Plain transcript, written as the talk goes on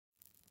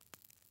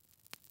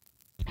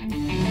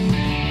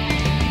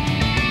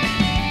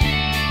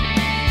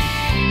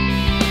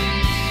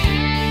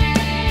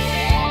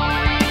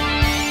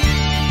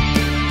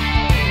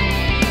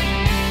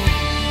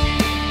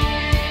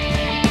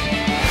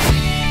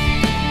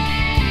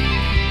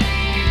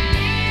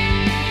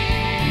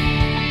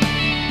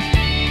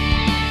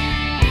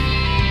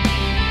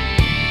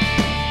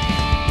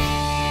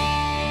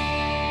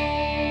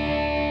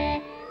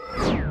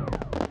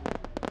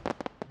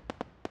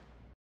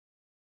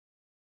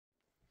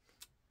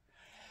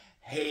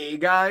Hey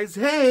guys,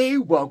 hey!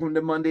 Welcome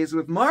to Mondays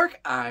with Marc.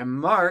 I'm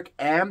Marc,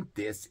 and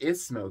this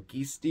is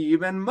Smokey,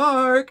 Steve, and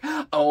Marc.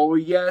 Oh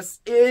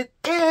yes, it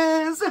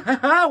is!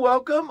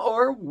 Welcome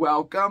or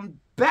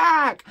welcome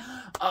back!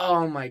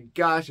 Oh my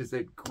gosh, is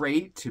it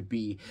great to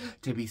be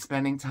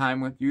spending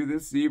time with you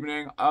this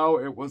evening. Oh,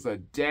 it was a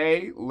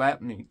day,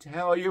 let me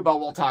tell you, but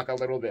we'll talk a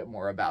little bit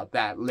more about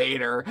that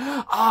later.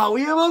 Oh,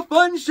 we have a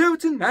fun show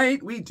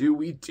tonight. We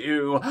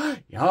do.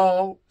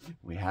 Yo,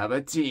 we have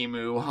a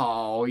Temu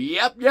haul.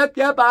 Yep,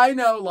 I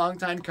know, long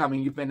time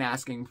coming. You've been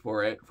asking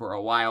for it for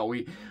a while.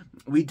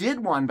 We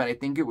did one, but I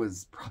think it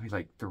was probably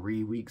like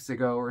 3 weeks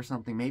ago or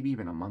something, maybe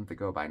even a month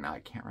ago by now. I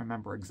can't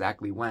remember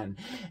exactly when.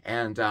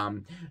 And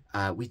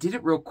we did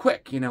it real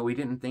quick. You know, we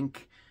didn't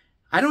think,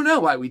 I don't know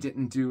why we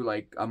didn't do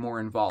like a more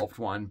involved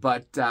one,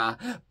 but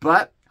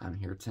I'm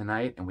here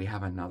tonight and we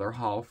have another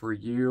haul for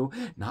you.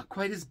 Not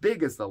quite as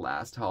big as the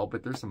last haul,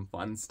 but there's some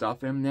fun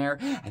stuff in there.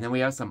 And then we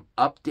have some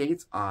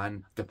updates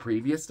on the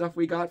previous stuff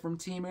we got from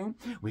Temu.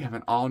 We have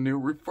an all new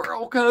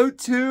referral code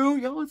too.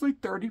 Yo, it's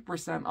like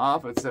 30%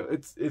 off.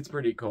 It's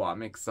pretty cool.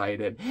 I'm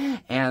excited.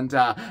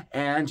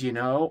 And you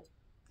know,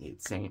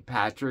 it's St.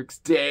 Patrick's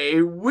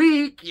Day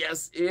week.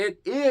 Yes, it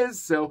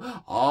is. So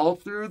all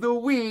through the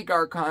week,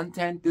 our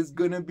content is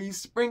going to be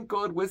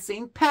sprinkled with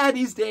St.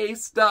 Patty's Day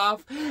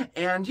stuff.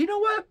 And you know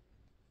what?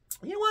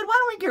 Why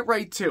don't we get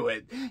right to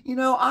it? You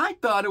know, I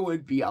thought it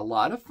would be a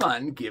lot of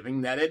fun,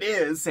 given that it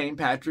is St.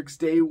 Patrick's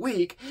Day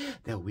week,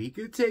 that we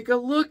could take a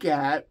look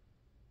at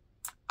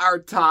our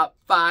top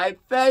 5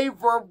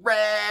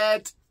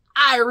 favorite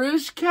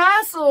Irish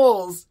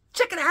castles.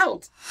 Check it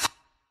out.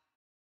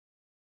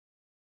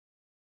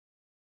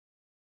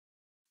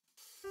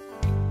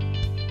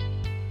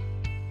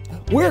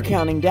 We're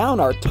counting down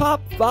our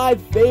top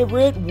 5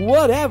 favorite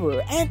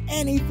whatever and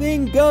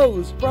anything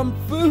goes, from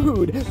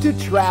food to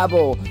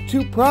travel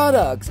to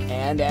products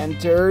and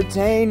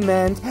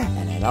entertainment.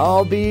 And it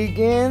all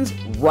begins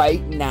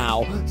right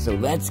now. So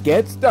let's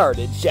get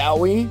started, shall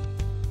we?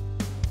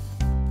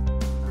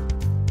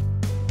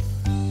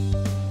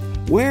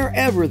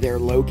 Wherever they're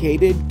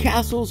located,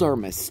 castles are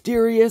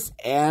mysterious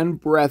and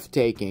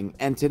breathtaking.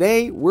 And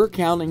today, we're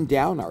counting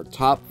down our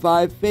top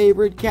 5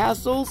 favorite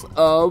castles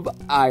of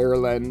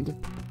Ireland.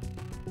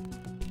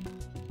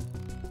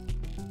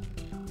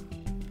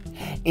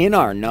 In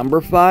our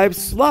number 5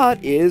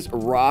 slot is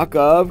Rock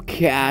of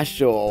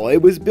Cashel.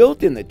 It was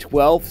built in the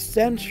 12th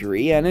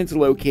century and it's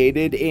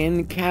located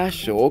in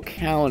Cashel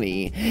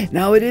County.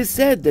 Now it is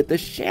said that the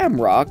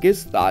shamrock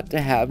is thought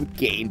to have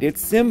gained its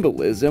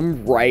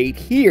symbolism right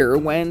here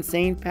when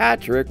St.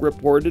 Patrick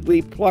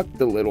reportedly plucked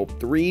the little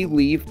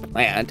 3-leaf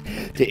plant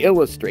to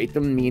illustrate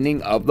the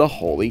meaning of the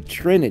Holy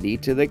Trinity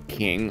to the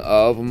King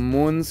of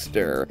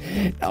Munster.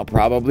 Now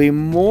probably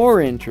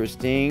more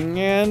interesting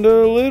and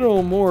a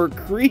little more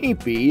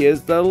creepy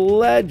is the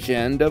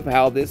legend of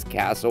how this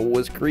castle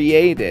was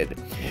created.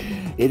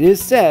 It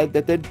is said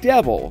that the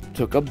devil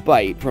took a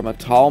bite from a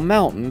tall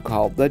mountain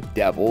called the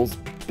Devil's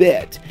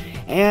Bit,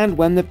 and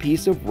when the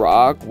piece of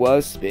rock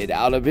was spit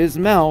out of his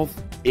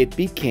mouth, it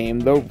became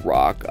the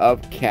Rock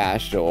of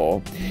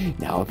Cashel.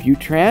 Now, if you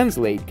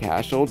translate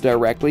Cashel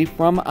directly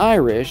from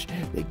Irish,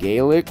 the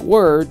Gaelic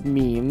word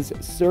means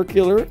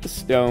circular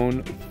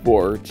stone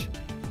fort.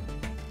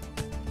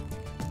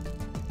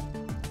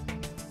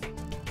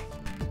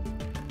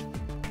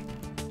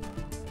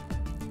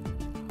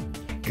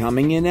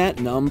 Coming in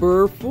at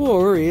number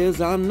 4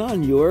 is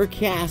Anonur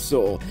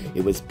Castle.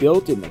 It was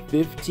built in the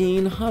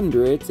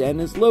 1500s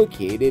and is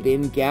located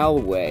in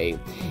Galway.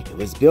 It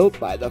was built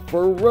by the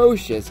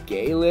ferocious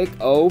Gaelic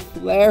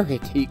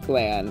O'Flaherty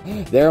clan.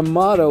 Their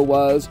motto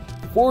was,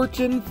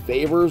 "Fortune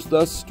favors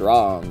the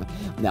strong."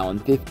 Now in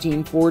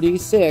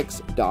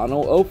 1546,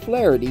 Donald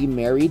O'Flaherty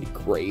married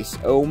Grace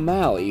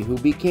O'Malley, who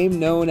became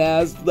known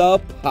as the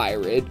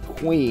Pirate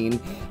Queen,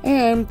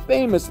 and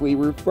famously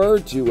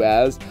referred to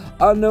as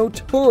a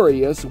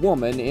notorious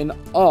woman in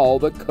all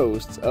the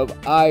coasts of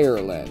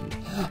Ireland.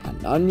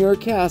 Anonur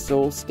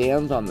Castle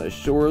stands on the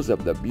shores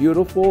of the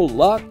beautiful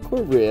Loch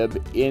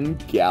Corrib in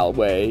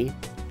Galway.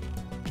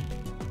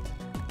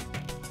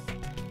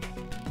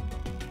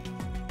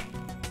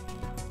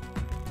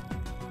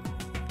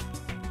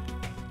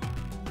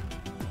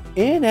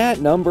 In at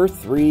number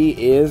 3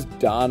 is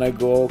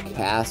Donegal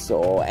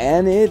Castle,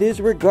 and it is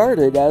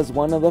regarded as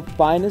one of the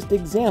finest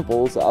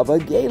examples of a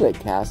Gaelic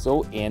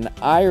castle in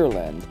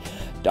Ireland.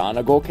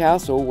 Donegal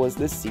Castle was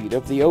the seat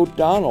of the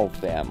O'Donnell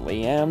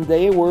family, and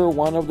they were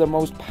one of the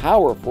most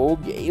powerful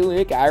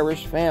Gaelic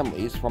Irish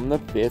families from the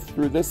 5th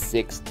through the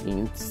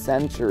 16th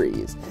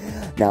centuries.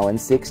 Now in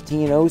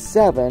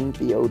 1607,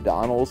 the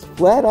O'Donnells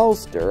fled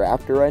Ulster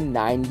after a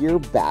 9-year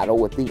battle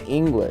with the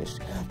English.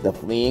 The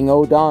fleeing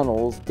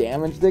O'Donnells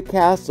damaged the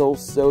castle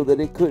so that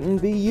it couldn't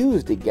be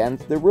used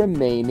against the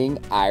remaining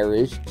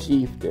Irish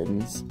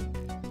chieftains.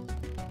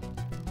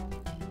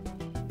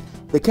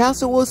 The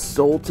castle was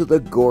sold to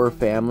the Gore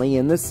family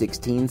in the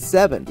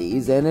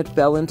 1670s, and it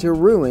fell into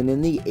ruin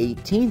in the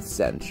 18th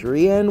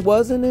century, and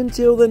wasn't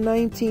until the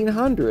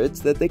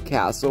 1900s that the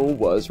castle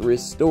was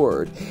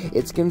restored.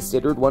 It's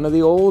considered one of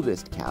the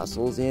oldest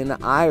castles in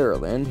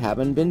Ireland,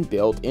 having been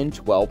built in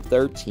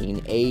 1213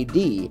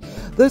 AD,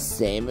 the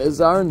same as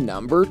our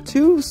number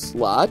 2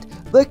 slot,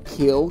 the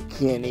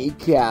Kilkenny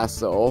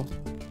Castle.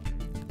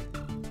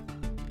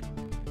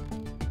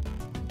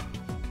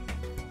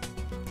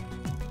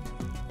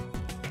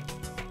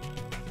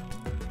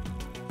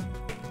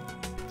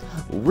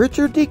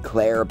 Richard de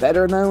Clare,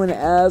 better known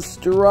as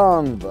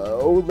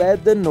Strongbow,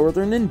 led the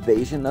northern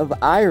invasion of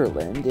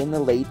Ireland in the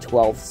late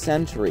 12th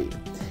century.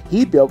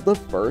 He built the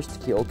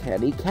first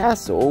Kilkenny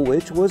Castle,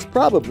 which was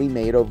probably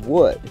made of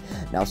wood.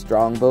 Now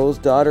Strongbow's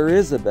daughter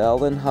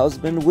Isabel and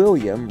husband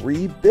William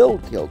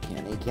rebuilt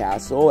Kilkenny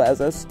Castle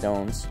as a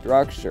stone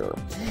structure.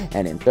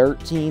 And in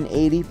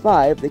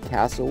 1385, the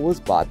castle was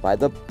bought by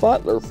the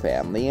Butler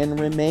family and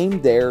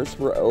remained theirs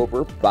for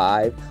over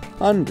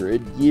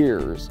 500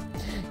 years.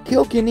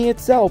 Kilkenny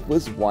itself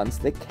was once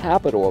the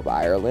capital of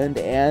Ireland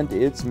and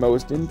its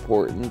most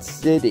important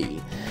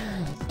city.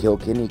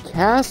 Kilkenny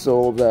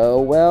Castle, though,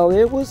 well,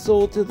 it was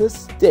sold to the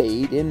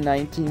state in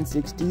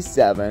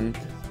 1967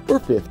 for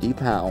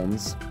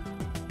 £50.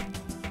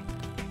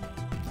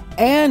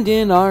 And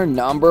in our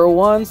number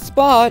 1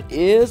 spot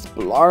is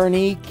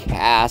Blarney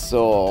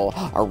Castle.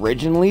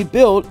 Originally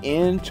built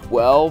in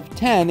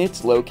 1210,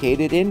 it's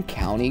located in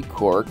County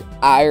Cork,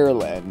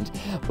 Ireland.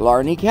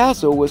 Blarney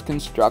Castle was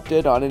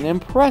constructed on an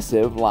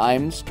impressive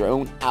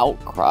limestone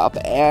outcrop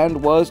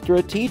and was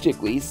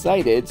strategically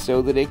sited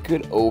so that it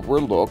could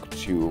overlook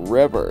 2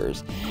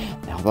 rivers.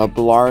 Now, the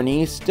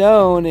Blarney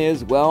Stone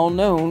is well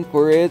known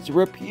for its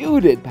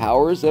reputed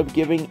powers of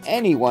giving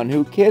anyone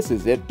who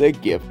kisses it the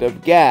gift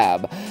of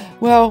gab.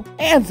 Well,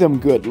 and some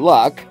good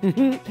luck.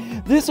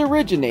 This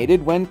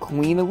originated when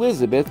Queen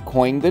Elizabeth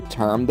coined the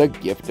term the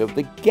gift of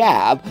the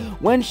gab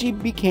when she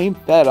became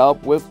fed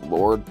up with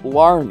Lord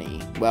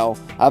Blarney. Well,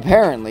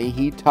 apparently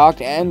he talked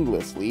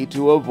endlessly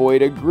to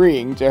avoid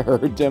agreeing to her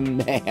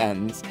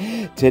demands.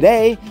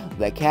 Today,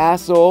 the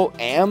castle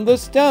and the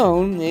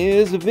stone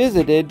is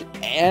visited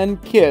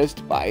and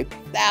kissed by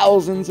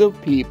thousands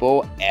of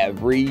people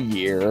every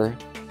year.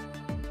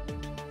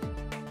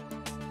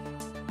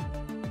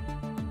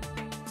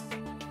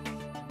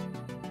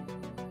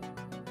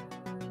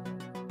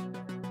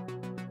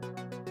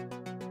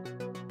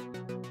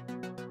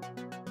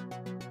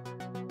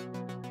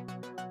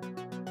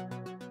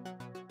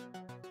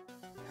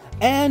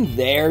 And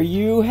there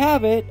you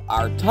have it,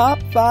 our top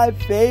 5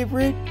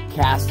 favorite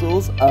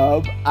castles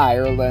of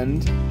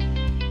Ireland.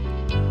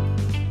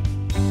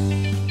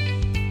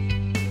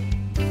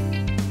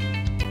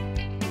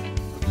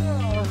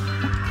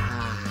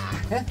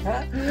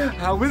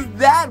 How was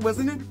that?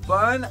 Wasn't it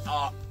fun?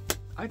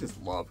 I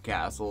just love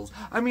castles.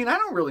 I mean, I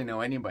don't really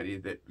know anybody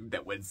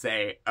that would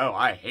say, oh,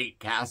 I hate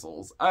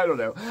castles. I don't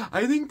know.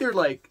 I think they're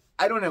like,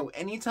 I don't know,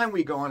 anytime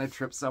we go on a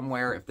trip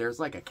somewhere, if there's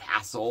like a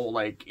castle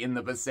like in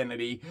the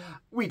vicinity,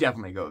 we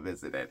definitely go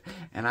visit it.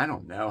 And I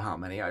don't know how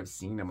many I've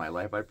seen in my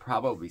life. I've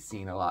probably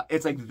seen a lot.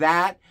 It's like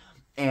that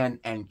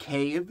and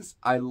caves.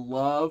 I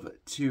love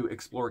to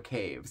explore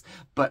caves,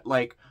 but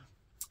like,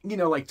 you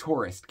know, like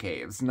tourist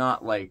caves,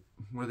 not like,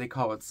 what do they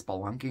call it,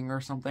 spelunking or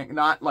something?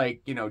 Not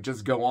like, you know,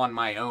 just go on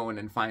my own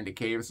and find a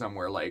cave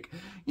somewhere like,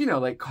 you know,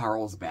 like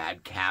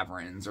Carlsbad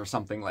Caverns or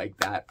something like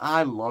that.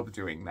 I love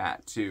doing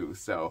that too.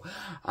 So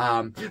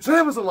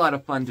that was a lot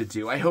of fun to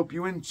do. I hope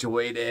you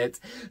enjoyed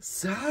it.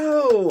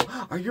 So,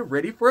 are you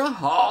ready for a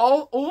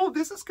haul? Oh,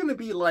 this is going to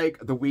be like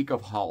the week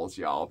of hauls,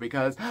 y'all,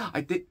 because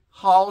I did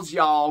hauls,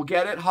 y'all.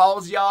 Get it?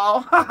 Hauls,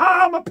 y'all?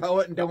 I'm a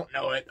poet and don't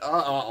know it.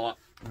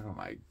 Oh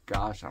my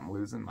gosh, I'm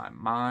losing my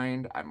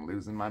mind. I'm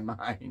losing my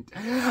mind.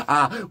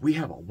 We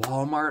have a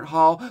Walmart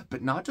haul,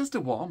 but not just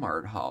a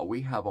Walmart haul.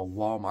 We have a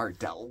Walmart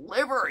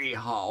delivery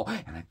haul,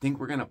 and I think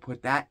we're going to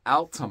put that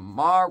out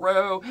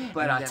tomorrow.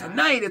 But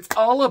tonight, it's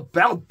all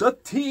about the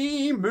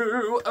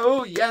Temu.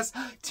 Oh yes,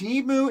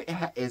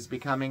 Temu is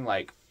becoming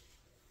like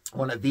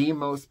one of the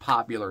most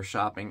popular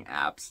shopping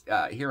apps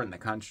here in the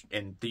country,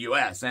 in the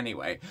US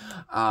anyway.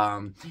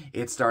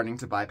 It's starting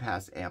to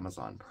bypass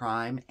Amazon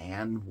Prime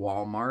and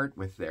Walmart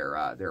with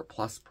their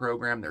Plus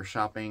program, their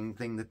shopping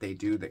thing that they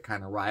do that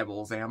kind of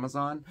rivals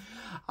Amazon.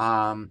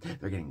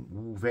 They're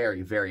getting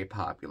very, very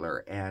popular,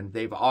 and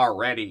they've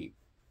already,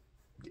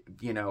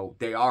 you know,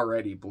 they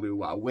already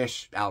blew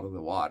Wish out of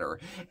the water,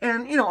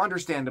 and, you know,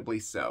 understandably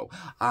so.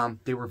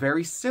 They were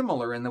very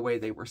similar in the way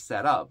they were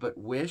set up, but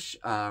Wish,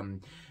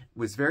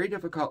 was very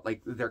difficult.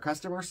 Like, their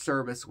customer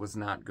service was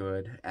not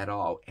good at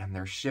all, and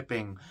their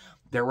shipping,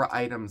 there were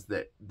items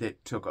that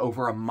took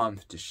over a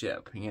month to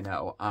ship, you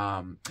know.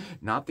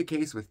 Not the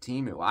case with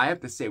Temu. I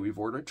have to say, we've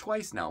ordered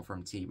twice now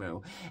from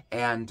Temu,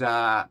 and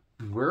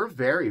we're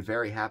very,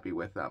 very happy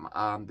with them.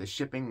 The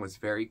shipping was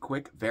very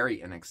quick, very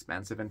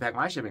inexpensive. In fact,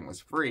 my shipping was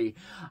free,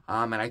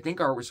 and I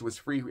think ours was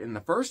free in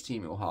the first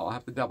Temu haul. I'll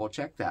have to double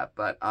check that,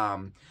 but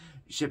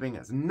shipping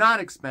is not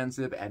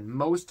expensive and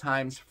most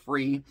times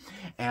free,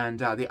 and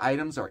the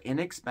items are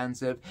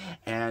inexpensive,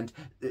 and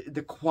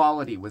the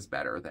quality was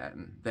better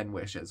than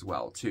Wish as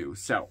well too.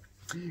 So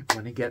you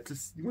want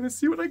to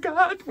see what I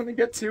got? Want to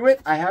get to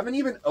it? I haven't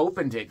even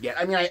opened it yet.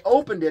 I mean, I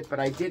opened it, but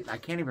I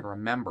can't even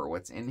remember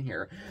what's in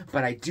here.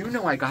 But I do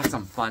know I got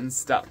some fun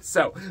stuff.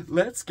 So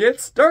let's get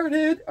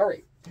started. All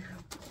right.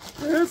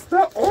 It's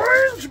the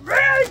orange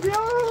bag, yo!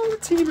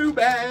 Temu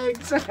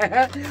bags.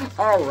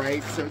 All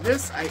right, so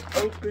this I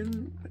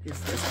open. What is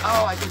this?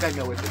 Oh, I think I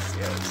know what this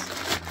is.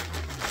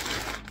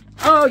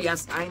 Oh,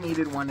 yes, I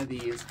needed one of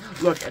these.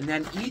 Look, and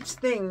then each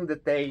thing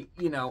that they,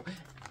 you know,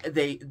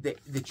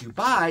 that you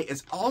buy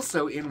is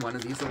also in one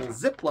of these little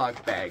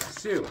Ziploc bags,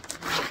 too.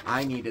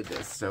 I needed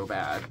this so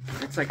bad.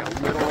 It's like a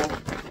little...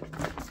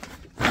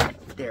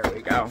 There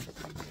we go.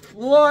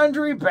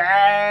 Laundry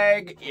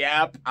bag.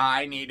 Yep,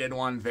 I needed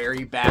one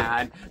very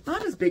bad.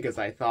 Not as big as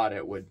I thought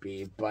it would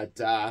be, but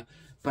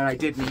I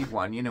did need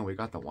one. You know, we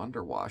got the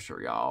Wonder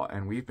Washer, y'all,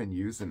 and we've been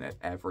using it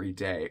every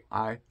day.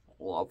 I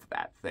love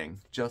that thing.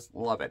 Just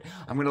love it.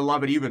 I'm gonna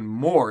love it even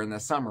more in the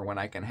summer when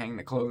I can hang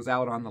the clothes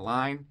out on the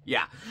line.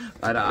 Yeah,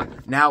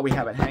 but now we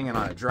have it hanging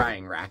on a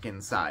drying rack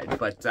inside.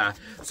 But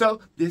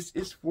so this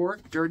is for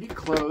dirty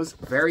clothes,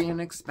 very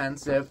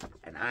inexpensive,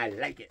 and I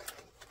like it.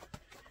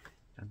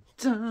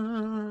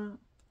 Dun-dun.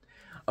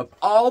 Of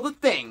all the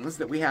things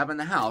that we have in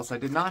the house, I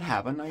did not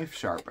have a knife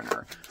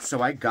sharpener,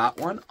 so I got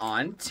one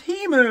on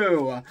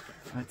Temu.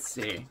 Let's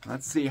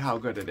see how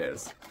good it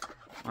is.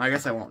 I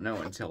guess I won't know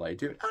until I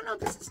do. Oh no,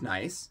 this is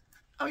nice.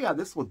 Oh yeah,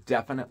 this will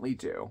definitely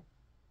do.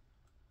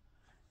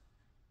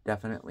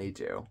 Definitely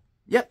do.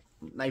 Yep,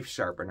 knife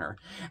sharpener.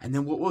 And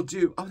then what we'll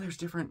do, oh, there's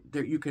different,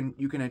 there you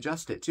can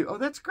adjust it too. Oh,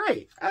 that's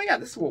great. Oh yeah,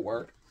 this will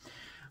work.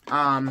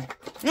 Yeah,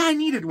 I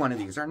needed one of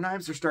these. Our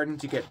knives are starting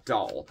to get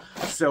dull.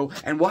 So,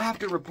 and we'll have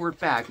to report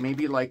back,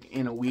 maybe like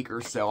in a week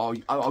or so.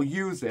 I'll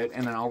use it,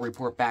 and then I'll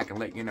report back and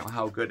let you know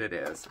how good it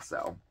is.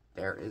 So,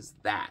 there is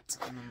that.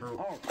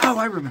 Oh,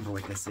 I remember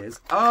what this is.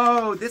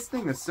 Oh, this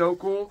thing is so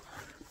cool.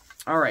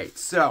 All right,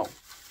 so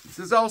this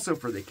is also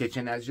for the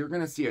kitchen. As you're going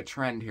to see a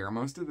trend here,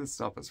 most of this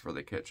stuff is for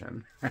the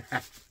kitchen.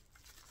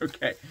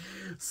 Okay,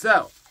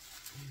 so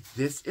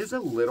this is a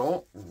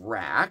little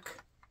rack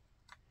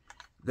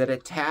that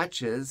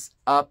attaches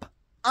up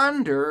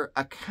under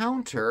a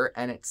counter,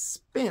 and it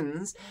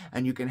spins,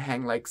 and you can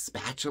hang like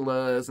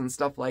spatulas and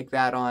stuff like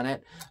that on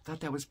it. I thought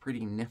that was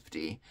pretty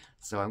nifty,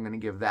 so I'm gonna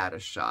give that a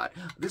shot.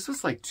 This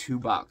was like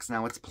 $2.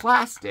 Now it's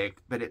plastic,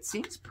 but it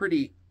seems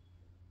pretty,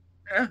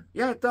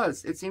 yeah, it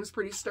does. It seems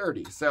pretty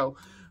sturdy, so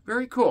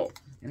very cool.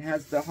 It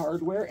has the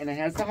hardware, and it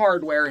has the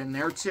hardware in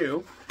there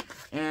too.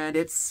 And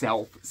it's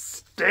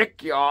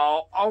self-stick,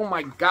 y'all. Oh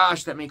my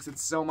gosh, that makes it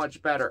so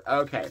much better.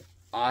 Okay.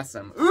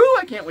 Awesome. Ooh,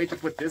 I can't wait to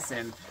put this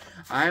in.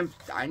 I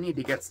need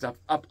to get stuff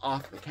up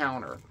off the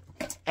counter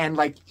and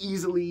like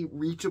easily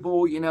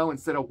reachable, you know,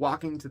 instead of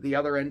walking to the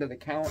other end of the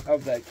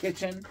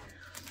kitchen.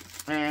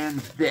 And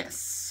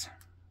this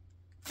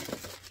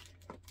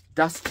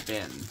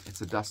dustbin.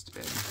 It's a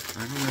dustbin.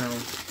 I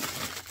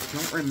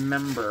don't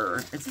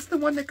remember. Is this the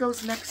one that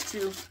goes next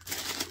to?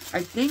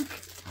 I think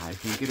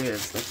it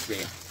is. Let's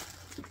see.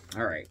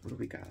 All right, what do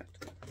we got?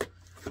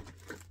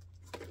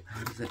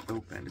 How does it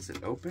open? Does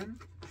it open?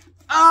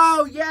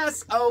 Oh,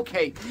 yes.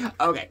 Okay.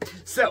 Okay.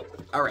 So,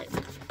 all right.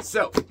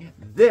 So,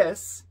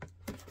 this,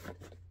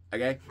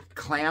 okay,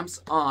 clamps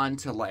on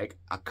to like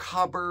a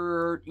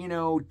cupboard, you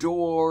know,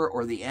 door,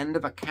 or the end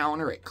of a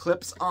counter. It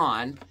clips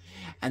on,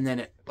 and then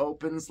it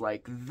opens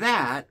like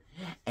that,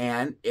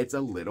 and it's a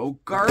little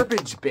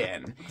garbage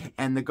bin.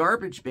 And the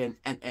garbage bin,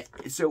 and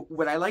so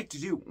what I like to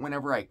do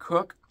whenever I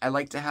cook, I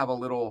like to have a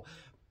little,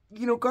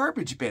 you know,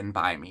 garbage bin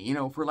by me, you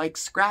know, for like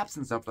scraps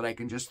and stuff that I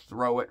can just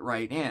throw it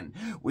right in.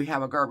 We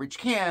have a garbage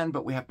can,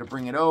 but we have to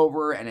bring it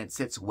over, and it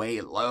sits way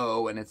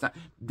low, and it's not.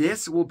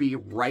 This will be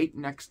right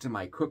next to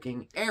my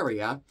cooking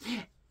area,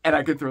 and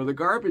I can throw the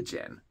garbage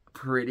in.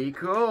 Pretty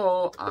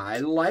cool. I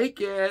like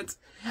it.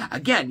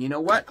 Again, you know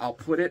what? I'll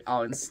put it,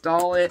 I'll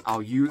install it,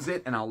 I'll use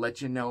it, and I'll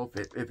let you know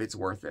if it's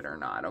worth it or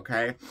not,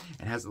 okay?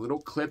 It has little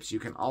clips. You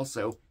can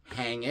also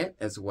hang it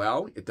as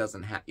well. It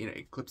doesn't have, you know,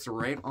 it clips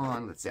right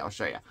on. Let's see, I'll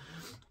show you.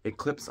 It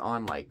clips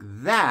on like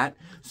that,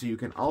 so you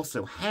can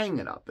also hang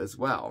it up as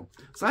well.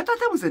 So I thought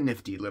that was a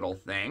nifty little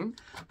thing.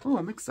 Oh,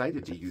 I'm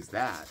excited to use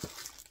that.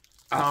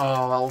 Oh,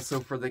 also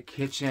for the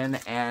kitchen,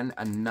 and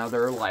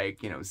another,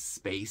 like, you know,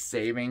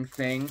 space-saving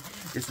thing.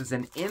 This is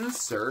an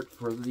insert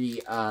for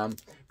the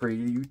for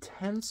your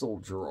utensil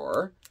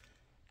drawer,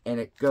 and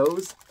it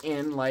goes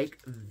in like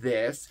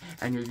this,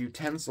 and your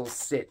utensils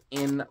sit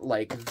in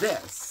like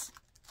this.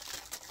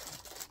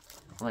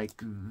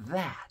 like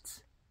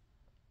that.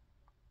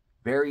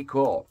 Very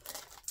cool.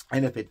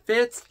 And if it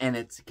fits and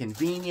it's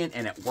convenient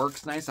and it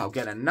works nice, I'll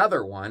get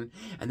another one,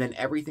 and then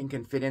everything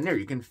can fit in there.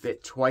 You can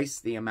fit twice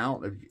the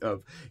amount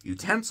of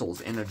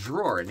utensils in a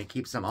drawer, and it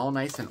keeps them all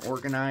nice and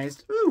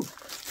organized. Ooh,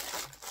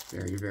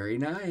 very, very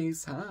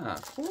nice, huh?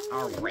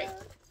 All right,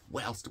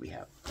 what else do we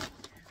have?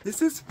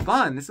 This is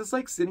fun. This is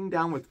like sitting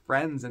down with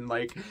friends and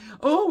like,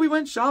 oh, we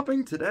went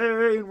shopping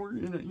today, and we're,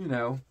 you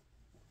know.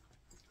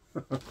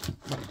 My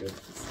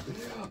goodness.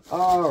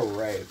 All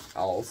right,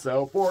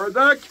 also for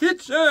the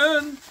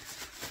kitchen.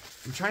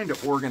 I'm trying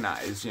to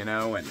organize, you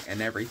know,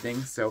 and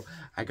everything. So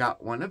I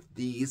got one of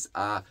these.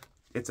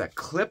 It's a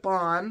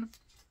clip-on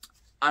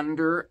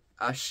under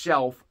a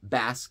shelf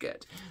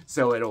basket.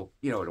 So it'll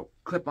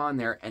clip on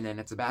there, and then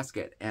it's a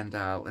basket. And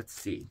let's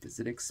see, does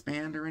it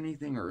expand or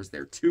anything? Or is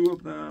there two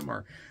of them?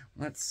 Or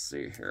let's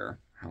see here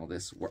how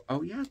this works.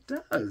 Oh, yeah, it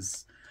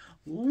does.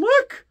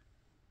 Look!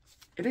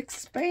 It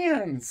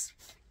expands.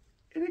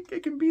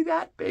 It can be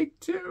that big,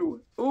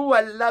 too. Oh,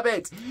 I love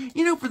it.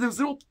 You know, for those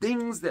little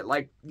things that,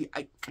 like,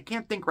 I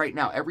can't think right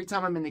now. Every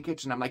time I'm in the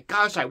kitchen, I'm like,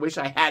 gosh, I wish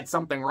I had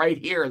something right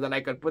here that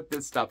I could put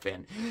this stuff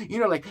in. You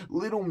know, like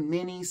little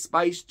mini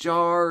spice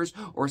jars,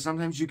 or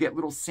sometimes you get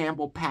little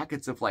sample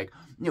packets of, like,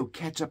 you know,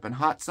 ketchup and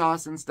hot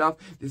sauce and stuff.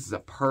 This is a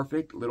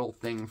perfect little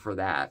thing for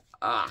that.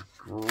 Ah,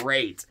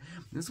 great.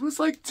 This was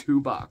like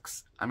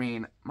 $2. I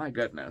mean, my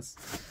goodness.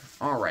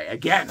 All right.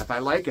 Again, if I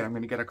like it, I'm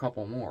going to get a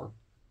couple more.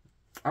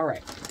 All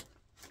right.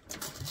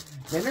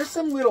 Then there's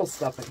some little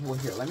stuff in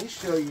here. Let me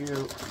show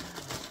you.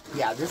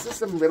 Yeah, this is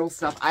some little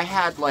stuff. I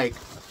had like,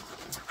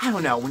 I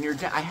don't know,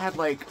 I had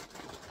like,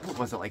 what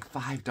was it, like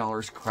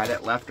 $5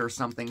 credit left or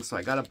something. So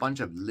I got a bunch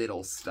of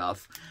little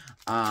stuff.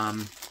 A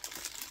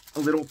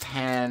little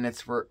pen.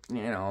 It's for,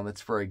 you know,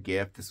 that's for a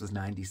gift. This was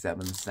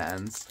 97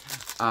 cents.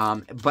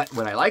 But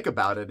what I like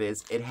about it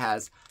is it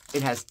has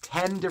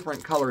 10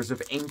 different colors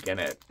of ink in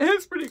it.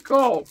 It's pretty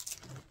cool.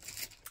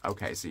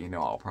 Okay, so you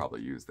know I'll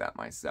probably use that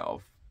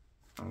myself.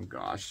 Oh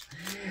gosh.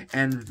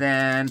 And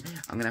then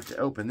I'm gonna have to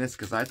open this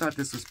because I thought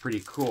this was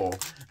pretty cool.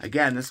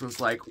 Again, this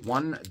was like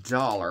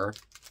 $1.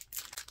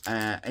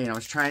 You know, I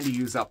was trying to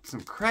use up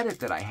some credit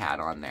that I had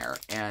on there.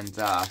 And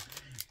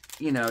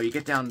you know, you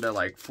get down to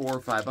like $4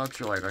 or $5,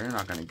 you're like, oh, you're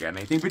not gonna get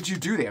anything. But you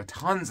do. They have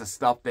tons of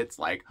stuff that's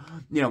like,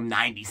 you know,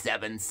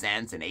 97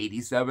 cents and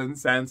 87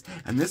 cents.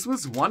 And this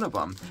was one of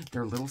them.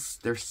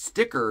 They're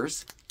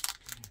stickers.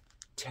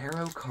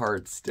 Tarot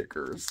card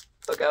stickers.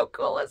 Look how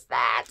cool is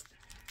that?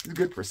 It's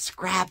good for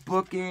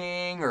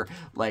scrapbooking or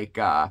like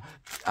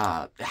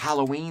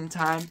Halloween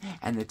time.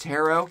 And the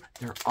tarot,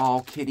 they're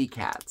all kitty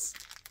cats.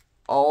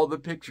 All the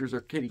pictures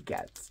are kitty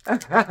cats.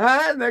 Isn't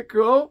that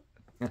cool?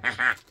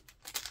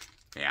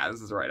 Yeah,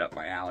 this is right up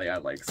my alley. I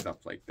like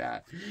stuff like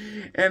that.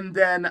 And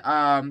then,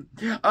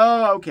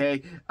 oh,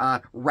 okay.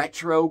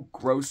 Retro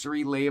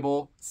grocery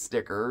label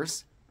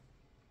stickers.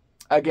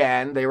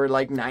 Again, they were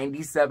like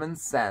 97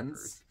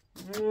 cents.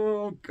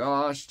 Oh,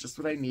 gosh, just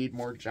what I need,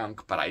 more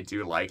junk, but I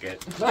do like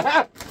it.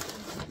 But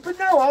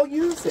no, I'll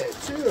use it,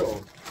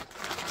 too.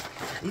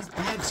 These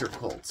bags are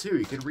cool, too.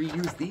 You can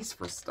reuse these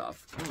for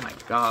stuff. Oh, my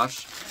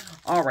gosh.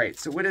 All right,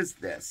 so what is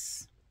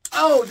this?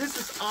 Oh, this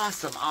is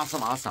awesome,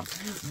 awesome, awesome.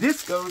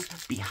 This goes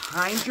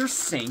behind your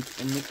sink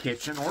in the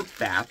kitchen or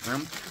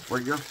bathroom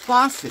where your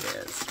faucet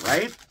is,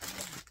 right?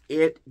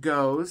 It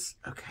goes,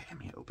 okay, let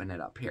me open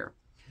it up here.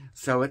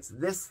 So it's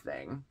this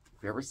thing.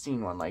 Have you ever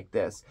seen one like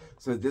this?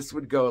 So this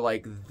would go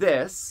like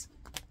this,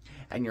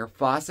 and your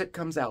faucet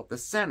comes out the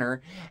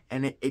center,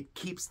 and it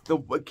keeps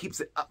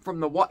it up from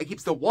the water. It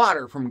keeps the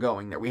water from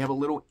going there. We have a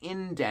little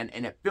indent,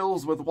 and it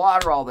fills with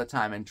water all the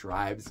time and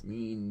drives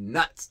me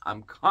nuts.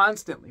 I'm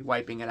constantly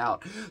wiping it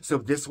out. So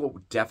this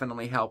will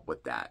definitely help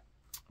with that.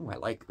 Oh, I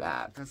like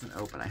that. It doesn't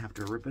open. I have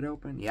to rip it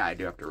open? Yeah, I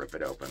do have to rip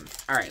it open.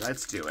 All right,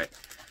 let's do it.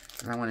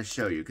 And I want to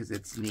show you because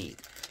it's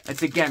neat.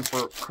 It's, again,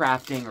 for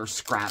crafting or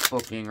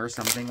scrapbooking or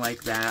something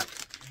like that.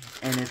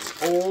 And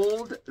it's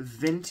old,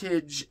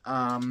 vintage,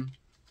 gosh,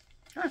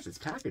 it's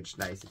packaged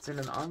nice. It's in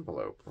an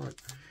envelope. Look.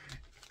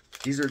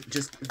 These are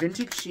just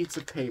vintage sheets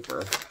of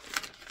paper.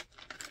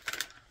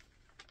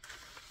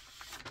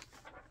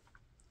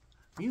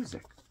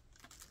 Music.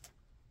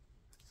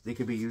 They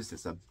could be used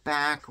as a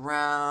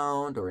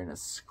background or in a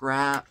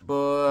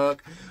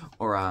scrapbook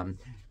or,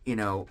 you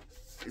know,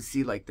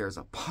 see, like, there's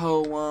a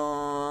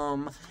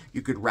poem.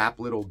 You could wrap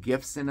little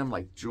gifts in them,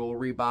 like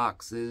jewelry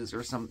boxes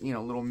or some, you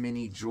know, little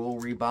mini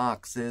jewelry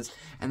boxes.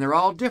 And they're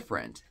all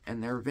different,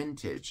 and they're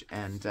vintage.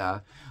 And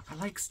I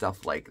like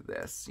stuff like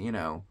this, you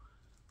know.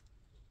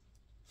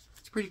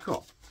 It's pretty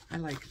cool. I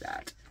like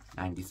that.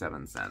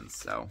 97 cents,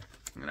 so,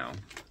 you know,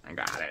 I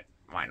got it.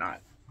 Why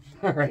not?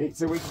 All right,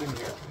 so what's in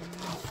here?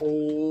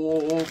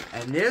 Oh,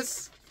 and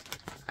this,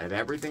 out of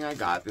everything I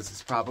got, this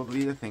is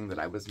probably the thing that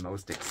I was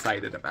most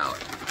excited about.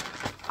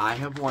 I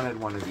have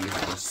wanted one of these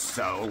for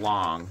so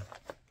long.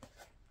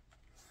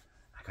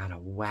 I got a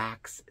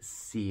wax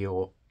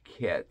seal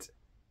kit.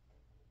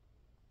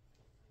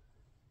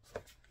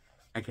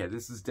 Okay,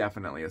 this is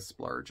definitely a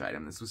splurge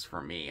item. This was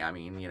for me. I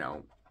mean, you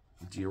know,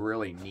 do you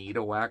really need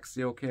a wax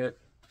seal kit?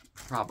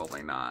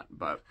 Probably not,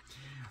 but,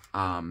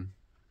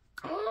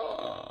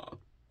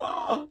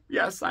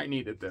 yes, I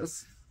needed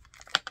this.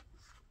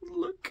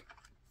 Look.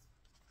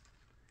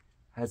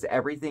 Has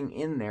everything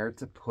in there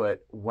to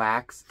put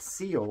wax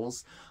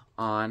seals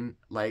on,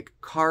 like,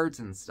 cards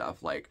and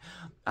stuff. Like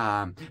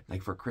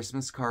for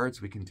Christmas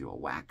cards, we can do a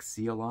wax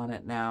seal on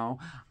it now.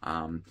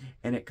 And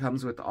it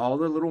comes with all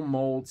the little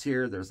molds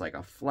here. There's like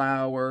a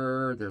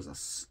flower, there's a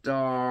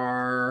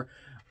star,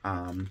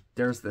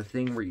 there's the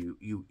thing where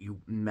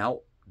you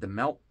melt the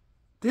melt.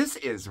 This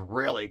is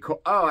really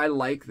cool. Oh, I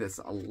like this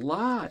a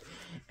lot.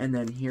 And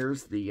then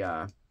here's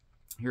the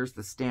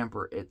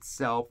stamper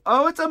itself.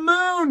 Oh, it's a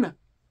moon!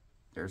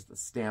 There's the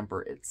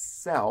stamper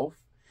itself.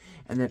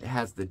 And then it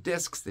has the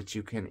discs that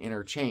you can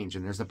interchange.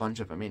 And there's a bunch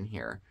of them in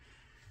here.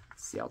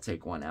 Let's see, I'll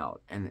take one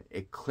out. And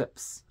it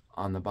clips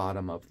on the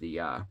bottom of the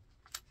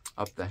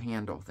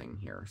handle thing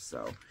here.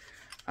 So,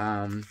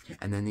 and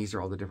then these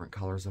are all the different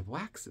colors of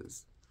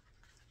waxes.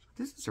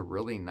 This is a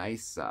really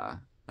nice,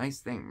 nice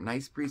thing.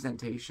 Nice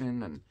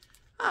presentation. And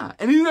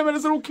even have a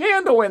little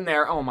candle in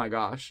there. Oh my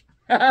gosh.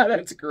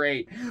 That's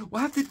great.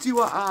 We'll have to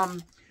do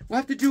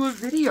a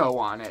video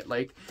on it.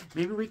 Like,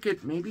 maybe we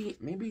could, maybe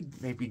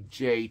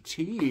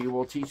JT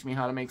will teach me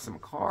how to make some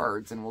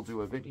cards and we'll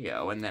do a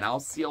video and then I'll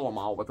seal them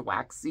all with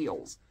wax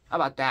seals. How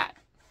about that?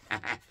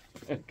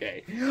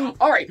 Okay.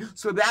 All right.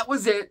 So that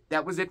was it.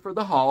 That was it for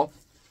the haul.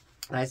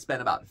 I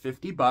spent about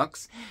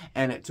 $50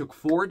 and it took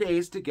 4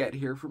 days to get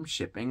here from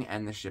shipping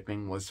and the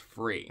shipping was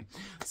free.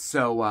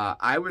 So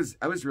I was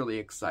really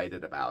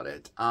excited about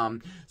it.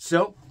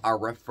 So our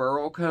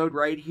referral code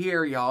right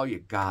here, y'all, you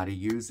gotta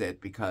use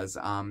it because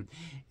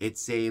it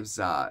saves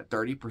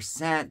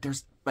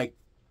 30%.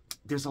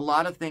 There's a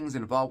lot of things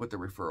involved with the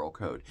referral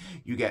code.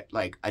 You get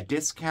like a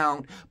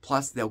discount,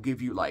 plus they'll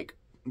give you like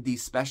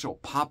these special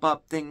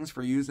pop-up things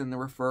for using the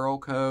referral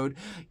code,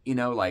 you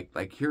know,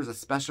 like here's a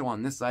special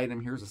on this item,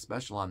 here's a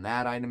special on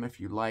that item if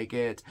you like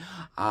it.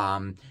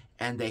 And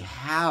they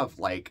have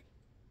like,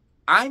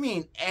 I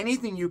mean,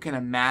 anything you can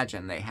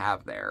imagine they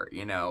have there,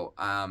 you know.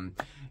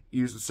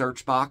 Use the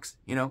search box,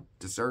 you know,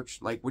 to search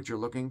like what you're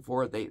looking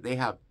for. They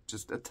have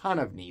just a ton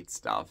of neat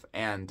stuff,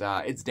 and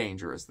it's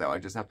dangerous though. I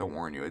just have to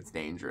warn you, it's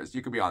dangerous.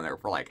 You could be on there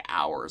for like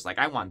hours. Like,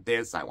 I want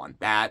this, I want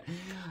that.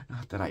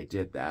 Not that I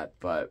did that,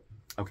 but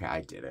okay,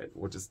 I did it.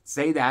 We'll just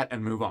say that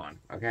and move on,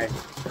 okay?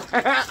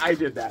 I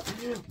did that.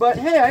 But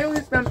hey, I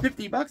only spent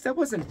 $50. That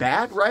wasn't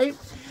bad, right?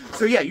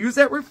 So yeah, use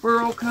that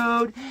referral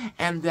code,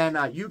 and then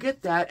you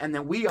get that, and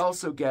then we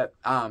also get,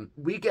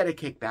 we get a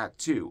kickback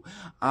too.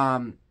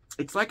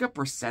 It's like a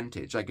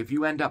percentage. Like, if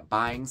you end up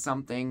buying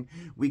something,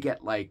 we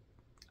get like,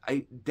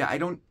 I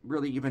don't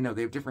really even know.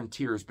 They have different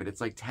tiers, but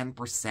it's like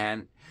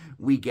 10%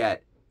 we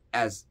get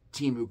as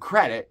Temu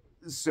credit,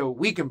 so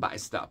we can buy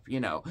stuff,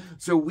 you know.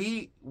 So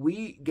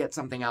we get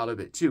something out of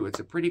it too. It's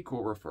a pretty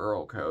cool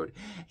referral code.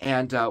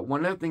 And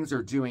one of the things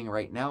they're doing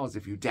right now is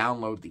if you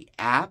download the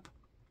app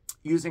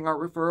using our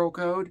referral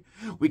code,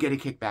 we get a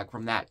kickback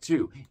from that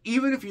too.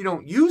 Even if you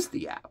don't use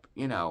the app,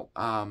 you know.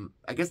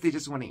 I guess they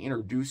just want to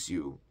introduce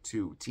you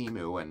to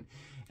Temu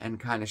and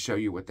kind of show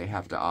you what they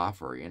have to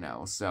offer, you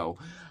know. So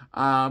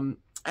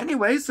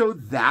anyway, so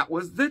that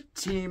was the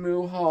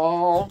Temu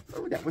haul.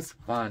 Oh, that was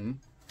fun.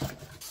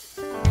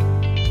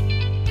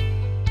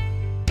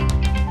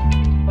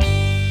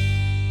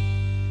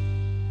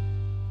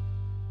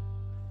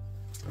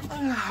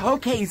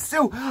 Okay,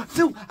 so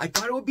I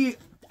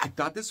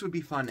thought this would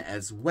be fun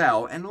as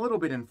well, and a little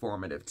bit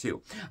informative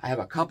too. I have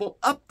a couple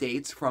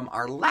updates from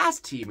our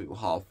last Temu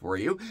haul for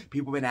you.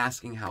 People have been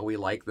asking how we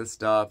like the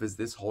stuff. Is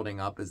this holding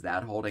up? Is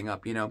that holding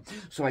up? You know.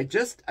 So I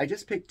just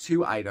picked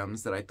 2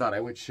 items that I thought I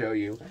would show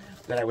you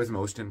that I was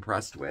most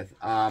impressed with.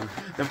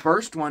 The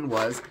first one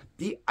was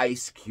the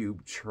ice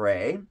cube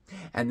tray,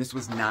 and this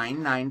was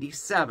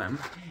 $9.97,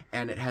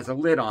 and it has a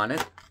lid on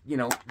it, you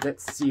know, that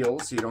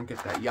seals so you don't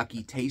get that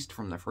yucky taste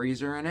from the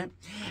freezer in it.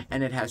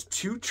 And it has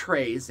 2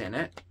 trays in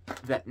it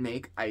that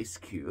make ice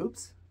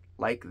cubes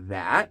like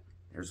that.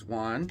 There's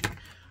 1,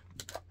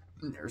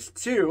 there's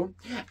 2,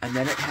 and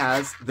then it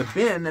has the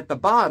bin at the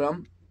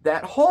bottom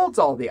that holds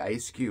all the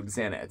ice cubes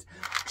in it.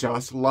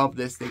 Just love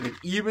this thing. It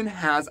even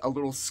has a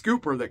little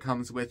scooper that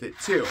comes with it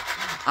too.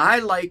 I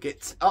like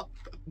it. Oh,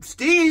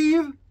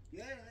 Steve!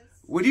 Yes?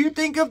 What do you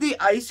think of the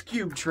ice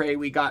cube tray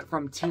we got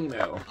from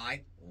Temu?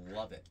 I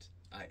love it.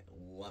 I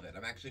love it.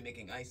 I'm actually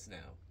making ice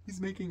now.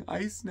 He's making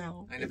ice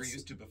now. I never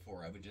used to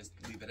before. I would just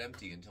leave it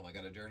empty until I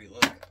got a dirty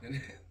look.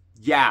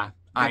 Yeah,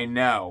 I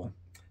know.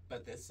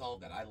 But this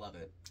solved it. I love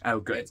it. Oh,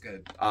 good. It's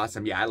good.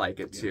 Awesome. Yeah, I like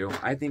it too.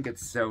 I think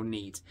it's so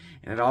neat.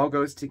 And it all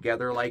goes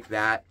together like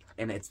that.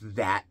 And it's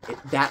that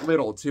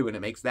little too. And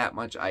it makes that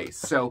much ice.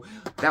 So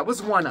that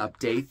was one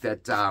update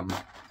that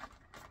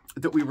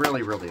that we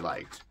really, really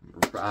liked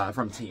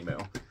from Temu.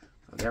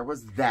 So there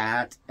was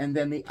that. And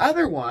then the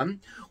other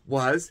one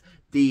was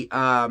the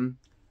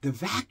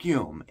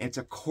vacuum. It's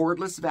a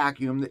cordless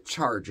vacuum that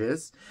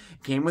charges.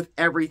 Came with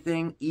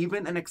everything,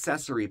 even an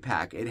accessory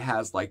pack. It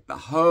has like the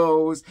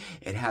hose.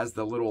 It has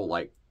the little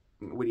like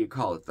what do you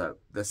call it?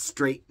 The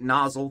straight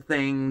nozzle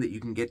thing that you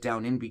can get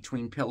down in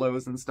between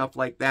pillows and stuff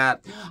like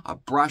that. A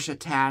brush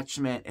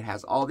attachment. It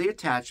has all the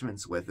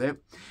attachments with it.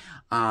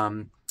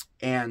 And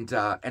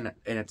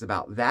it's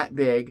about that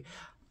big.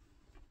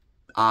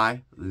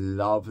 I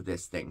love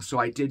this thing. So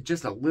I did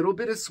just a little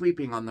bit of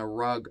sweeping on the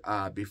rug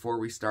before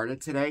we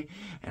started today,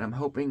 and I'm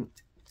hoping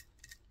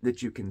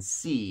that you can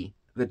see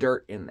the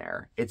dirt in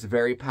there. It's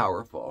very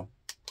powerful.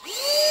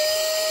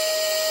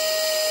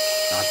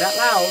 Not that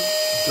loud,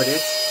 but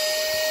it's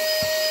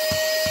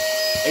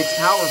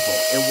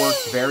powerful. It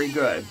works very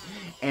good.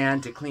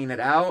 And to clean it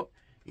out,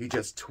 you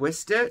just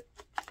twist it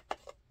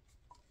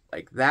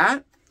like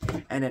that,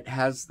 and it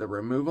has the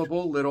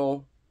removable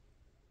little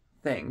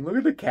thing. Look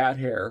at the cat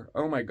hair.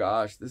 Oh my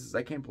gosh,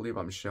 I can't believe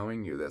I'm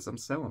showing you this. I'm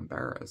so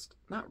embarrassed.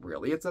 Not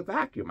really, it's a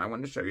vacuum. I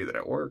wanted to show you that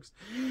it works.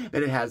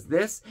 But it has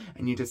this,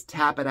 and you just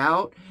tap it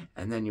out,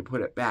 and then you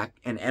put it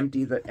back and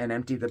empty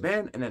the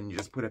bin, and then you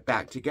just put it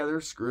back together,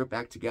 screw it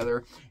back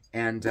together,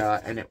 and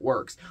it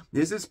works.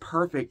 This is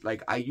perfect.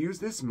 Like, I use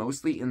this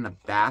mostly in the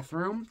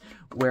bathroom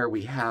where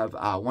we have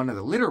one of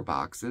the litter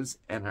boxes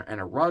and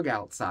a rug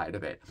outside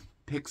of it.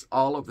 Picks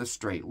all of the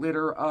stray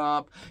litter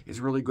up,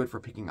 is really good for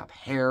picking up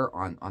hair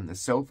on the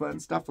sofa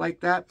and stuff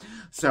like that.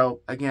 So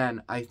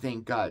again, I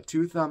think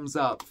 2 thumbs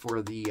up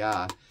for the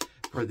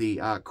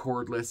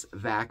cordless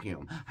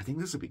vacuum. I think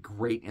this would be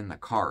great in the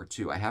car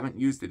too. I haven't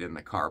used it in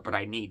the car, but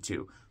I need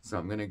to. So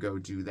I'm gonna go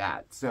do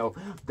that. So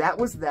that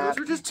was that. Those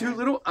were just 2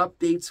 little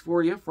updates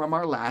for you from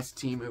our last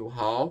Temu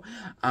haul.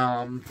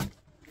 And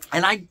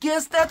I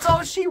guess that's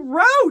all she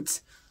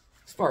wrote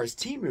as far as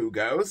Temu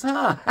goes,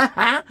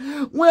 huh?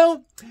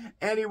 Well,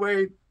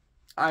 anyway,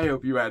 I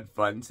hope you had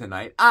fun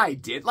tonight. I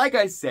did. Like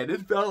I said,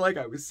 it felt like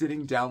I was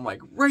sitting down like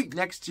right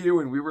next to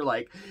you, and we were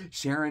like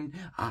sharing,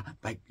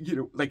 like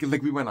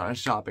we went on a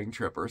shopping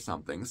trip or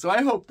something. So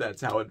I hope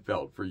that's how it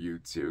felt for you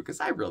too, because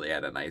I really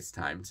had a nice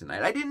time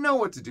tonight. I didn't know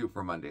what to do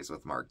for Mondays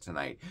with Marc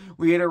tonight.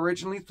 We had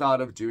originally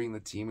thought of doing the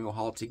Temu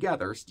haul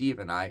together, Steve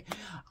and I,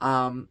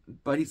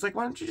 but he's like,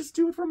 why don't you just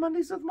do it for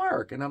Mondays with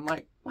Marc? And I'm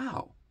like,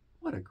 wow.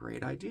 What a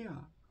great idea.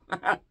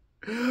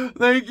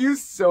 Thank you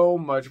so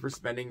much for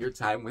spending your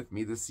time with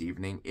me this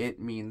evening. It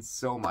means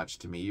so much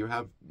to me. You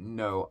have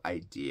no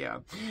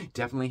idea.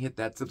 Definitely hit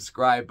that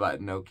subscribe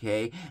button,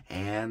 okay?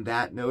 And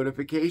that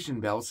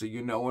notification bell so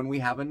you know when we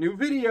have a new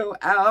video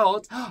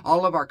out.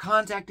 All of our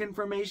contact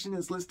information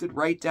is listed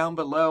right down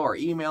below. Our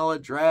email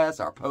address,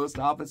 our post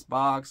office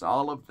box,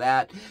 all of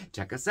that.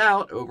 Check us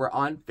out over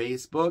on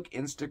Facebook,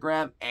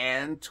 Instagram,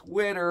 and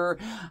Twitter.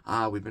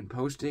 We've been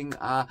posting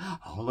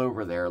all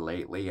over there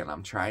lately, and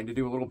I'm trying to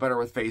do a little better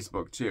with Facebook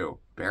too.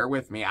 Bear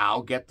with me.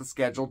 I'll get the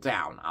schedule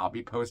down. I'll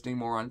be posting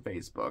more on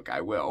Facebook.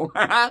 I will.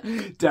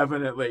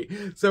 Definitely.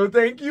 So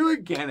thank you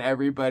again,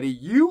 everybody.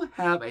 You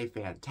have a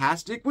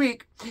fantastic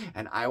week,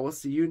 and I will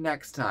see you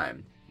next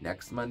time.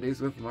 Next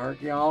Mondays with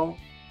Marc, y'all.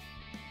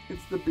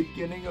 It's the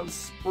beginning of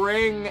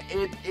spring.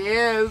 It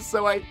is.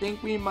 So I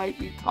think we might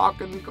be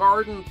talking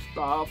garden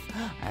stuff.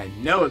 I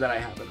know that I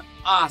have an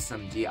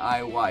awesome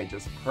DIY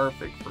just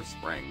perfect for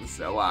spring.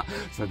 So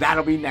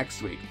that'll be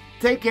next week.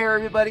 Take care,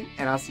 everybody,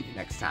 and I'll see you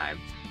next time.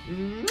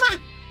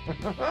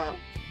 Mwah!